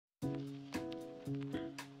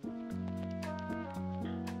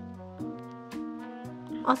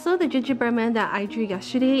Also, the gingerbread man that I drew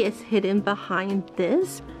yesterday is hidden behind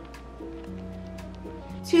this.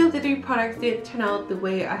 2 of the 3 products didn't turn out the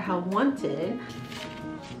way I had wanted.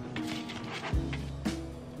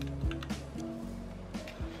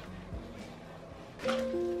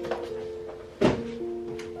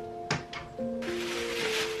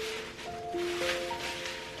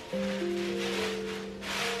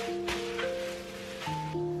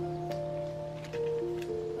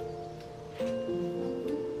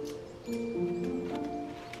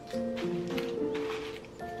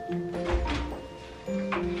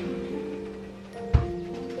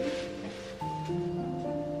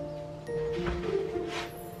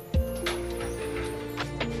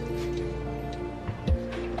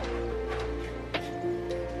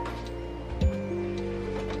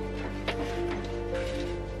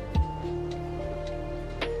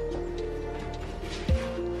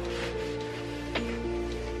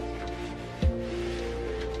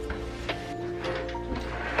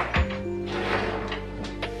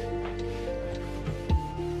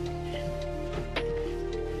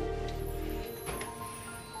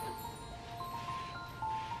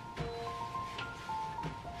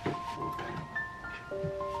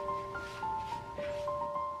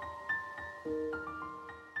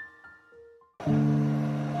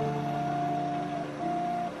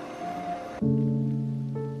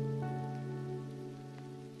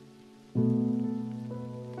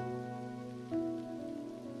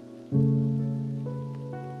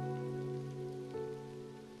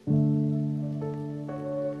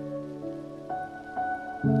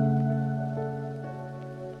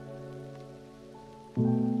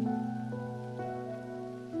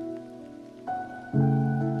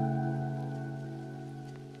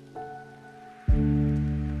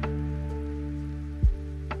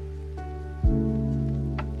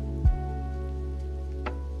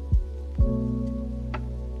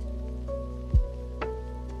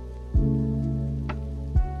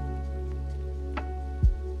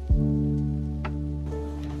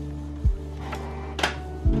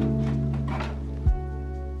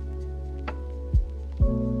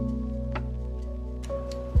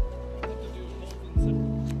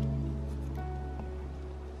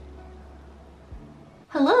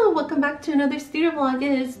 Hello, welcome back to another studio vlog.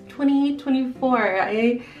 It is 2024.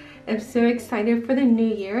 I am so excited for the new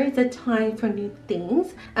year. It's a time for new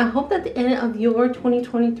things. I hope that the end of your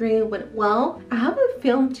 2023 went well. I haven't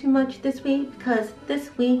filmed too much this week because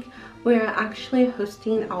this week we're actually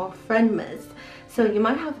hosting our Friendmas. So you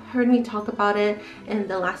might have heard me talk about it in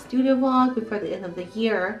the last studio vlog before the end of the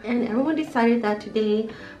year, and everyone decided that today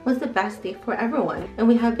was the best day for everyone, and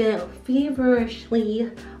we have been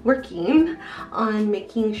feverishly working on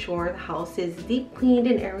making sure the house is deep cleaned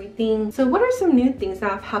and everything. So what are some new things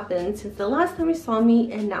that have happened since the last time you saw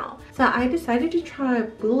me and now? So I decided to try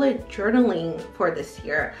bullet journaling for this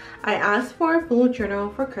year. I asked for a bullet journal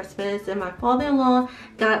for Christmas and my father-in-law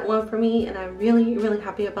got one for me, and I'm really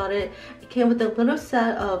happy about it. It came with a little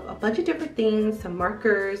set of a bunch of different things, some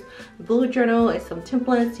markers, a bullet journal, and some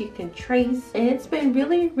templates you can trace, and it's been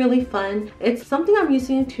really fun. It's something I'm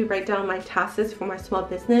using to write down my tasks for my small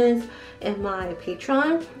business and my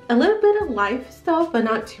Patreon. A little bit of life stuff, but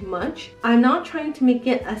not too much. I'm not trying to make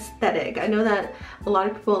it aesthetic. I know that a lot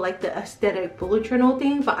of people like the aesthetic bullet journal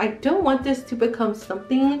thing, but I don't want this to become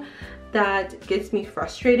something that gets me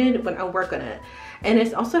frustrated when I work on it. And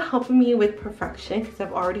it's also helping me with perfection because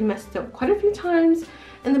I've already messed up quite a few times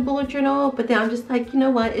in the bullet journal, but then I'm just like, you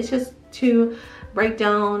know what, it's just to write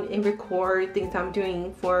down and record things I'm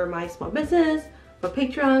doing for my small business, for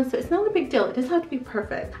Patreon, so it's not a big deal. It doesn't have to be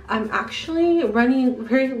perfect. I'm actually running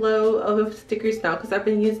very low of stickers now because I've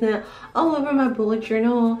been using it all over my bullet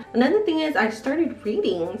journal. Another thing is I started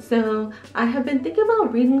reading, so I have been thinking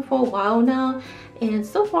about reading for a while now, and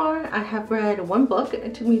so far I have read one book.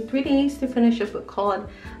 It took me 3 days to finish a book called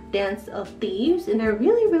Dance of Thieves, and I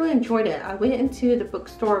really enjoyed it. I went into the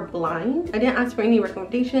bookstore blind. I didn't ask for any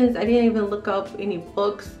recommendations. I didn't even look up any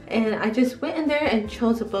books, and I just went in there and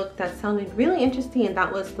chose a book that sounded really interesting, and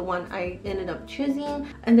that was the one I ended up choosing.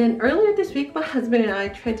 And then earlier this week, my husband and I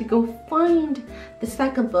tried to go find the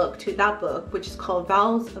second book to that book, which is called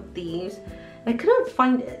Vows of Thieves, and I couldn't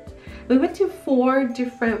find it. We went to 4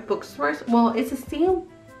 different bookstores. Well, it's the same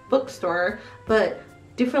bookstore, but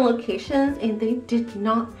different locations, and they did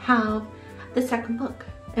not have the second book.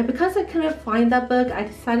 And because I couldn't find that book, I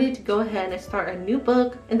decided to go ahead and start a new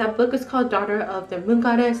book. And that book is called Daughter of the Moon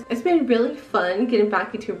Goddess. It's been really fun getting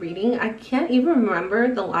back into reading. I can't even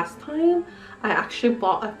remember the last time I actually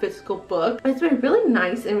bought a physical book. It's been really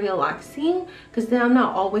nice and relaxing because then I'm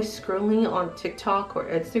not always scrolling on TikTok or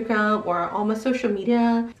Instagram or all my social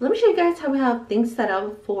media. So let me show you guys how we have things set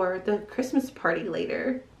up for the Christmas party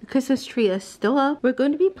later. The Christmas tree is still up. We're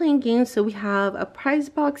going to be playing games, so we have a prize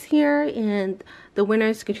box here and the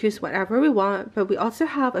winners can choose whatever we want, but we also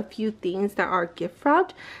have a few things that are gift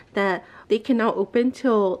wrapped that they can now open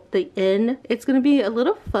till the end. It's going to be a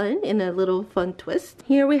little fun and a little fun twist.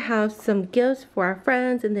 Here we have some gifts for our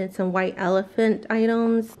friends and then some white elephant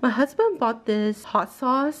items. My husband bought this hot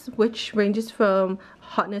sauce, which ranges from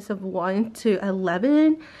hotness of 1 to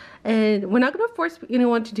 11. And we're not going to force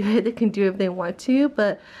anyone to do it. They can do it if they want to,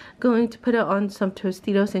 but going to put it on some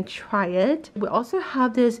Tostitos and try it. We also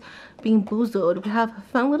have this Bean Boozled. We have a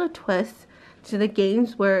fun little twist to the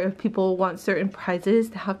games where if people want certain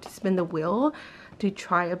prizes, they have to spin the wheel to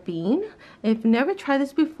try a bean. If you've never tried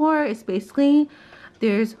this before, it's basically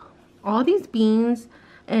there's all these beans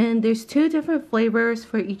and there's 2 different flavors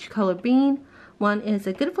for each color bean. One is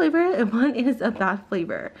a good flavor and one is a bad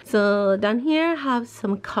flavor. So down here I have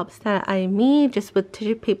some cups that I made just with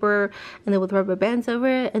tissue paper and then with rubber bands over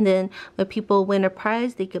it. And then when people win a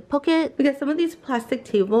prize, they could poke it. We got some of these plastic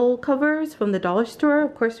table covers from the dollar store.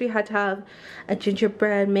 Of course, we had to have a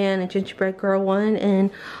gingerbread man and gingerbread girl one. And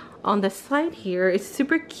on the side here, it's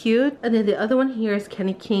super cute. And then the other one here is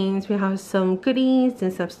candy canes. We have some goodies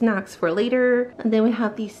and some snacks for later. And then we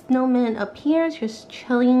have these snowmen up here just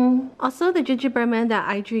chilling. Also, the gingerbread man that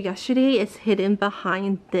I drew yesterday is hidden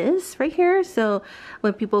behind this right here. So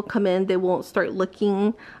when people come in, they won't start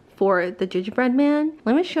looking for the gingerbread man.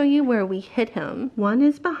 Let me show you where we hid him. One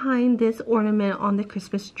is behind this ornament on the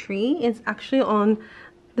Christmas tree. It's actually on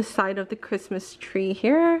the side of the Christmas tree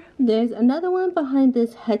here. There's another one behind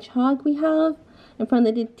this hedgehog we have in front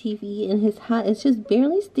of the TV, and his hat is just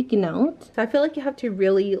barely sticking out. So I feel like you have to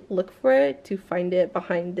really look for it to find it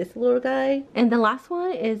behind this little guy. And the last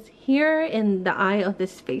one is here in the eye of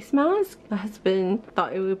this face mask. My husband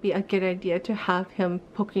thought it would be a good idea to have him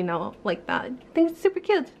poking out like that. I think it's super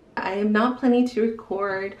cute. I am not planning to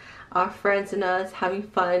record our friends and us having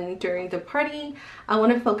fun during the party. I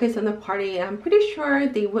want to focus on the party, and I'm pretty sure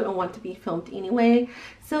they wouldn't want to be filmed anyway.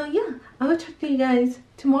 So yeah, I will talk to you guys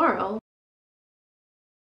tomorrow.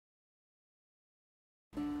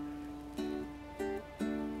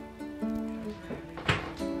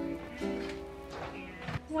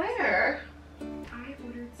 Where?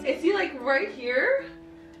 Is he like right here?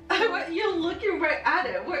 You're looking right at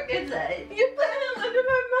it. Where is it? You put it under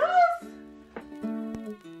my mouth.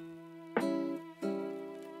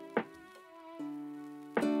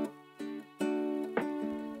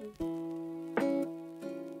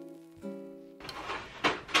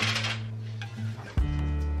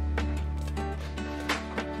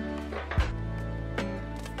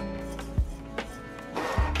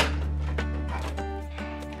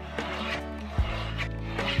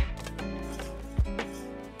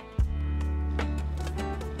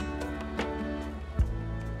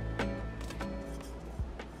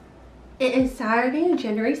 It is Saturday,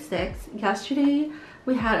 January 6th. Yesterday,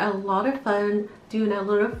 we had a lot of fun doing a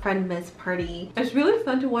little friend miss party. It's really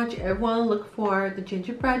fun to watch everyone look for the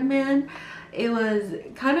gingerbread man. It was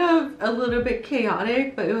kind of a little bit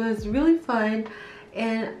chaotic, but it was really fun.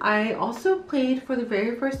 And I also played for the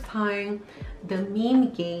very first time the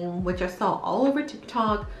meme game, which I saw all over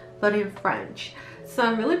TikTok, but in French. So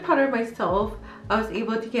I'm really proud of myself. I was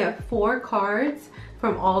able to get 4 cards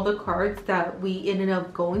from all the cards that we ended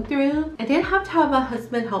up going through. I did have to have my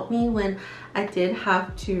husband help me when I did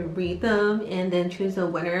have to read them and then choose a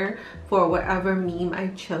winner for whatever meme I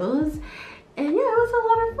chose. And yeah, it was a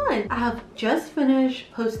lot of fun. I have just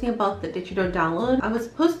finished posting about the digital download. I was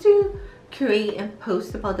supposed to create and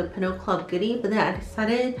post about the Pinnacle Club goodie, but then I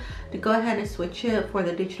decided to go ahead and switch it for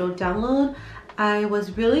the digital download. I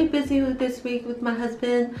was really busy with this week with my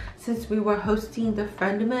husband since we were hosting the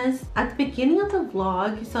Friend Miss. At the beginning of the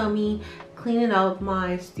vlog, you saw me cleaning up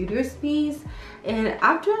my studio space, and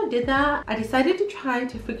after I did that, I decided to try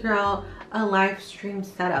to figure out a live stream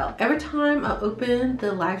setup. Every time I open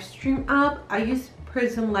the live stream app, I use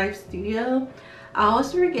Prism Live Studio. I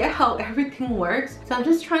also forget how everything works, so I'm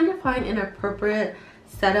just trying to find an appropriate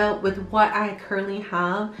setup with what I currently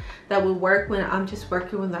have that will work when I'm just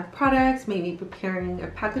working with my products, maybe preparing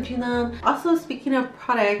or packaging them. Also, speaking of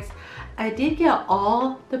products, I did get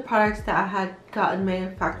all the products that I had gotten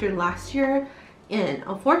manufactured last year, and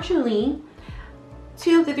unfortunately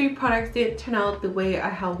 2 of the 3 products didn't turn out the way I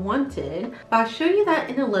have wanted, but I'll show you that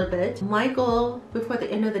in a little bit. My goal before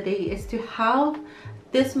the end of the day is to have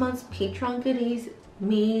this month's Patreon goodies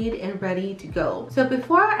made and ready to go. So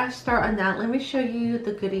before I start on that, let me show you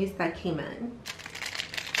the goodies that came in.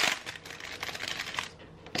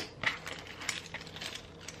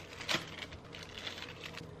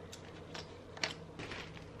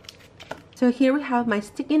 So here we have my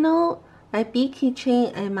sticky note, my bee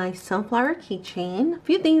keychain, and my sunflower keychain. A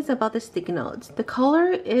few things about the sticky notes. The color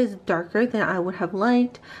is darker than I would have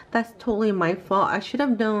liked. That's totally my fault. I should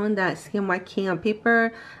have known that CMYK on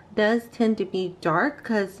paper does tend to be dark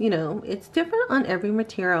because, you know, it's different on every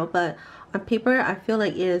material, but on paper I feel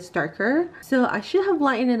like it is darker. So I should have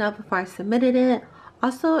lightened it up before I submitted it.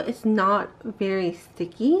 Also, it's not very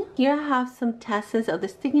sticky. Here I have some tests of the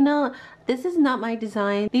sticky note. This is not my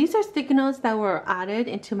design. These are sticky notes that were added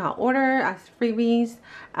into my order as freebies.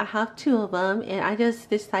 I have 2 of them and I just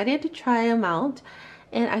decided to try them out.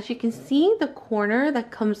 And as you can see, the corner that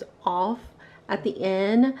comes off at the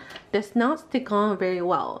end does not stick on very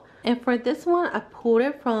well. And for this one, I pulled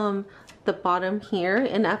it from the bottom here,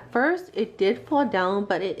 and at first it did fall down,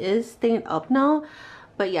 but it is staying up now.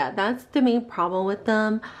 But yeah, that's the main problem with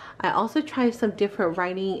them. I also tried some different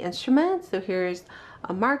writing instruments. So here's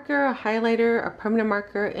a marker, a highlighter, a permanent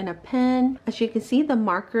marker, and a pen. As you can see, the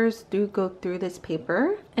markers do go through this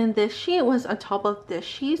paper. And this sheet was on top of this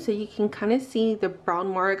sheet, so you can kind of see the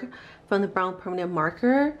brown mark from the brown permanent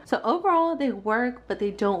marker. So overall, they work, but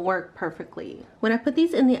they don't work perfectly. When I put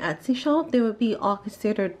these in the Etsy shop, they would be all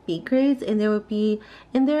considered B grades, and they would be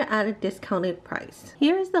in there at a discounted price.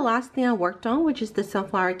 Here is the last thing I worked on, which is the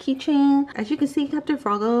sunflower keychain. As you can see, Captain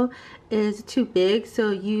Froggo is too big,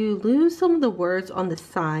 so you lose some of the words on the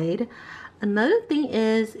side. Another thing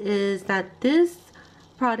is that this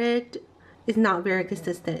product is not very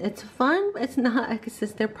consistent. It's fun, but it's not a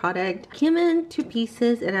consistent product. It came in 2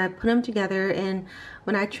 pieces and I put them together, and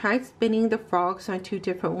when I tried spinning the frogs on 2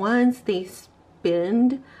 different ones, they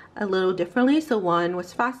spinned a little differently. So one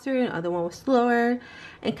was faster and the other one was slower.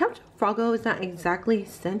 And Captain Froggo is not exactly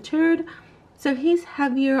centered, so he's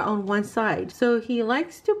heavier on one side. So he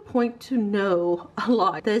likes to point to no a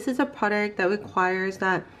lot. This is a product that requires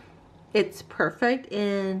that it's perfect,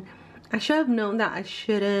 and I should have known that I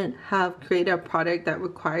shouldn't have created a product that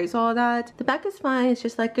requires all that. The back is fine. It's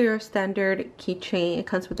just like your standard keychain. It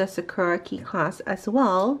comes with a Sakura key clasp as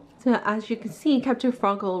well. So as you can see, Captain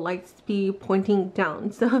Froggo likes to be pointing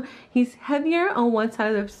down. So he's heavier on one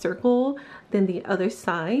side of the circle than the other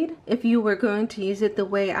side. If you were going to use it the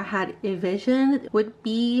way I had envisioned, it would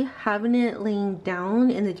be having it laying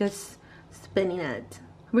down and then just spinning it.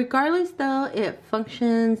 Regardless though, it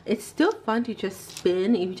functions. It's still fun to just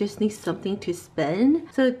spin if you just need something to spin.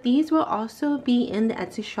 So these will also be in the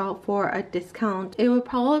Etsy shop for a discount. It will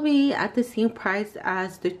probably be at the same price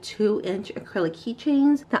as the 2-inch acrylic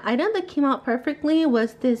keychains. The item that came out perfectly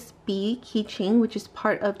was this bee keychain, which is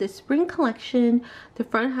part of the spring collection. The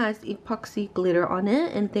front has epoxy glitter on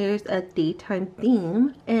it, and there's a daytime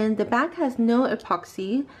theme. And the back has no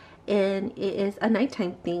epoxy, and it is a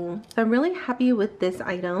nighttime theme. So I'm really happy with this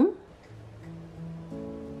item.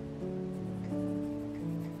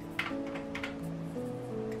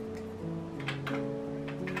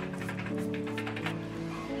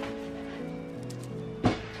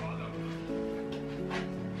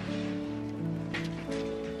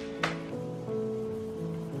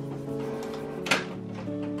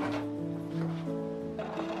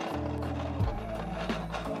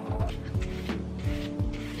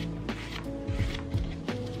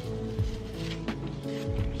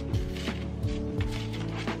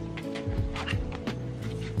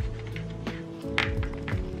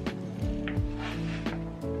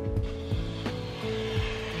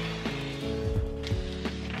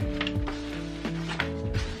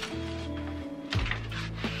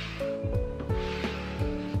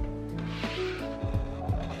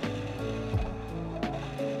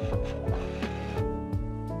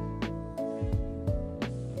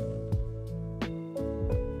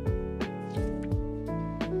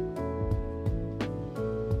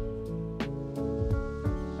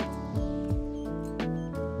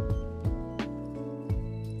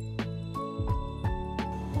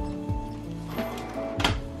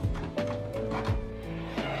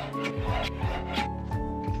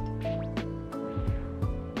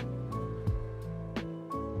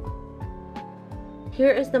 Here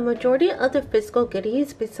is the majority of the physical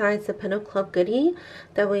goodies besides the Pen Club goodie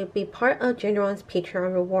that will be part of Jenron's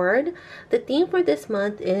Patreon reward. The theme for this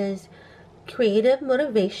month is creative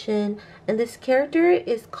motivation, and this character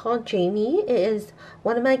is called Jamie. It is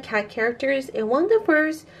one of my cat characters and one of the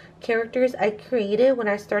first characters I created when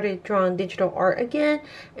I started drawing digital art again,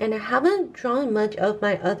 and I haven't drawn much of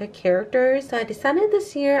my other characters, so I decided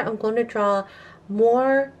this year I'm going to draw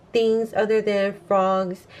more things other than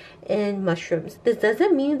frogs and mushrooms. This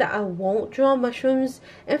doesn't mean that I won't draw mushrooms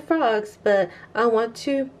and frogs, but I want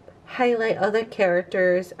to highlight other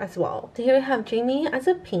characters as well. So here we have Jamie as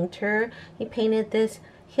a painter. He painted this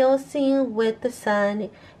hill scene with the sun,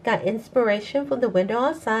 got inspiration from the window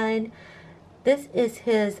outside. This is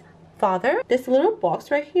his father. This little box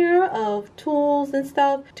right here of tools and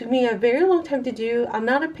stuff took me a very long time to do. I'm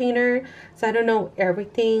not a painter, so I don't know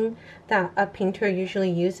everything that a painter usually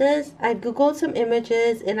uses. I googled some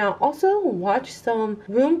images and I also watched some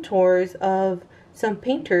room tours of some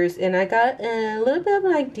painters, and I got a little bit of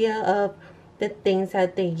an idea of the things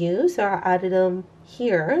that they use, so I added them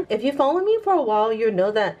here. If you follow me for a while, you'll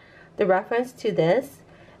know that the reference to this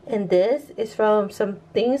and this is from some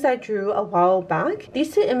things I drew a while back.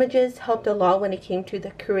 These two images helped a lot when it came to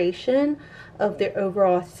the creation of the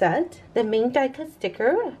overall set. The main die cut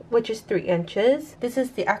sticker, which is 3 inches. This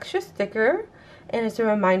is the extra sticker, and it's a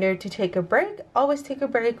reminder to take a break. Always take a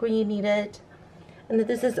break when you need it. And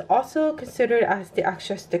this is also considered as the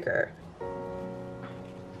extra sticker.